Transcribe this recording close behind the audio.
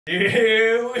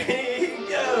Here we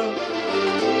go!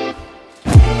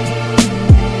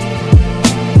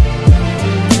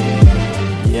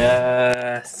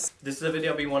 Yes! This is a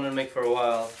video I've been wanting to make for a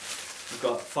while. We've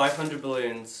got 500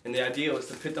 balloons, and the idea was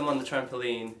to put them on the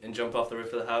trampoline and jump off the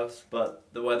roof of the house, but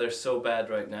the weather's so bad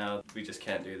right now, we just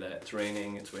can't do that. It's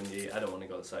raining, it's windy, I don't want to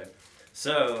go outside.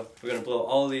 So, we're going to blow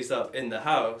all of these up in the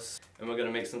house, and we're going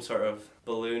to make some sort of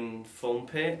balloon foam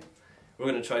pit. We're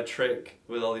going to try a trick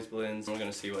with all these balloons, and we're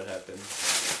going to see what happens.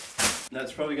 Now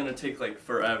it's probably going to take like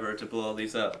forever to blow all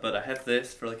these up, but I have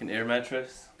this for like an air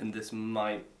mattress, and this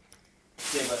might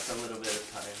give us a little bit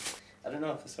of time. I don't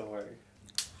know if this will work.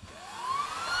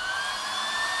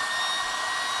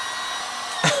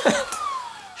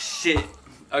 Shit.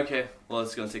 Okay, well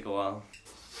it's gonna take a while.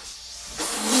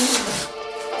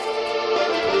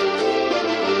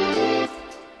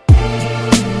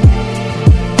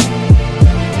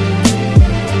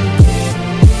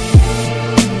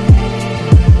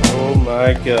 Oh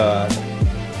my god.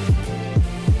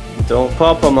 Don't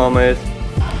pop them on it.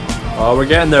 Oh, we're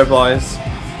getting there, boys.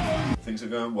 Things are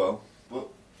going well, but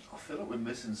I feel like we're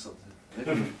missing something.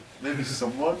 Maybe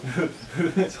someone.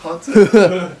 It's hard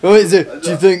to... What is it?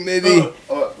 Do you think maybe? Maybe.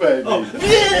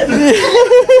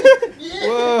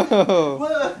 Whoa!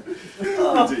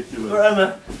 Ridiculous. Where am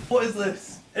I? What is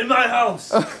this? In my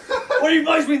house! What have you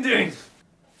guys been doing?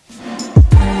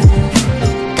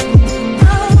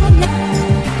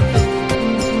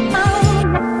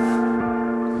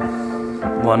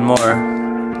 One more.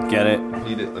 Get it.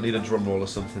 I need a drum roll or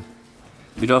something.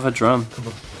 We don't have a drum. Come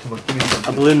on, give me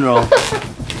something. A balloon roll.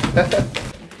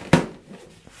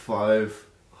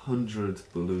 500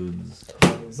 balloons.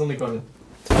 It's only gone.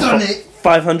 Done it!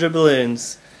 500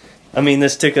 balloons. I mean,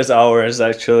 this took us hours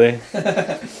actually.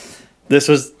 This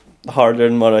was harder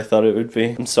than what I thought it would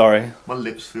be. I'm sorry. My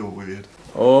lips feel weird.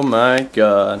 Oh my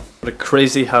god. What a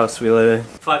crazy house we live in.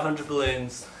 500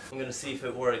 balloons. I'm gonna see if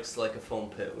it works like a foam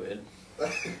pit would.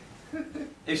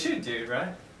 It should do,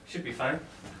 right? Should be fine.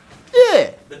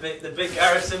 Yeah! The big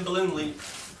Garrison Balloon Leap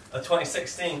of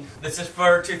 2016. This is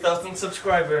for 2,000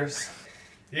 subscribers.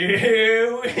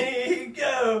 Here we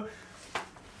go!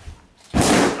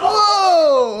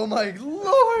 Oh my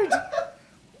lord!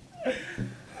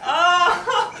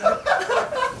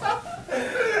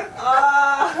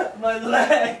 My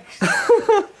legs!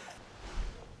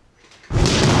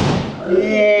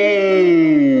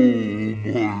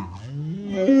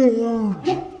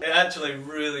 It actually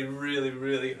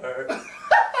really hurt.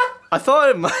 I thought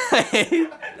it might. I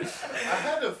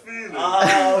had a feeling.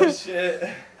 Oh shit.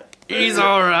 He's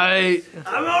alright.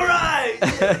 I'm alright!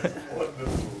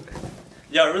 Wonderful.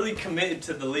 Yeah, really committed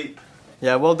to the leap.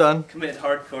 Yeah, well done. Committed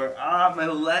hardcore. Ah, my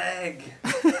leg!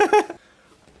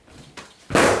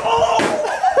 Oh!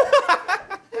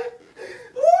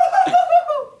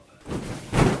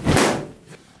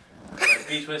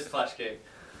 Beach twist flash kick.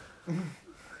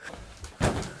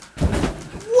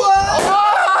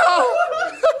 Whoa!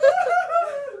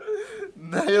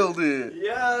 Nailed it.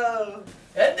 Yo!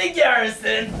 Eddie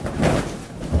Garrison!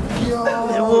 Yo!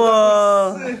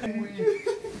 Whoa!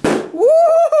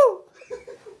 Woo!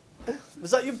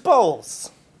 Was that your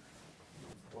balls?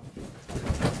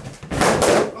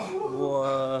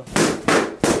 Whoa.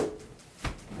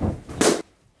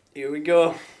 Here we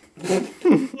go.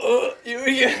 Oh, here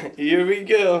we go. Here we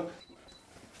go.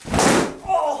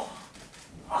 Oh!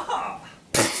 Ah!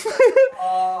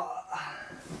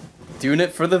 Doing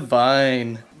it for the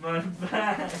vine. My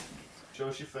back. Show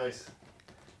us your face.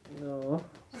 No.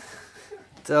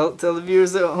 Tell the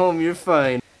viewers at home you're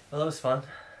fine. Well, that was fun.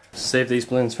 Save these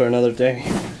balloons for another day.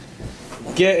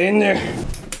 Get in there.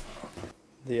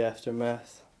 The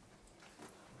aftermath.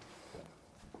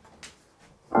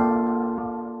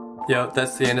 Yo,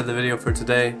 that's the end of the video for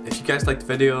today. If you guys liked the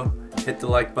video, hit the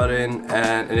like button,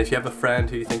 and if you have a friend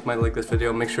who you think might like this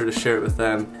video, make sure to share it with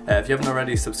them. If you haven't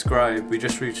already, subscribe. We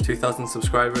just reached 2,000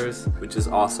 subscribers, which is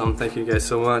awesome. Thank you guys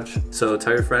so much. So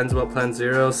tell your friends about Plan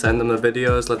Zero, send them the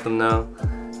videos, let them know.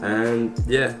 And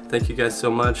yeah, thank you guys so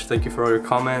much. Thank you for all your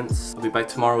comments. I'll be back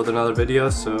tomorrow with another video,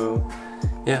 so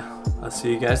yeah, I'll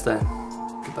see you guys then.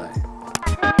 Goodbye.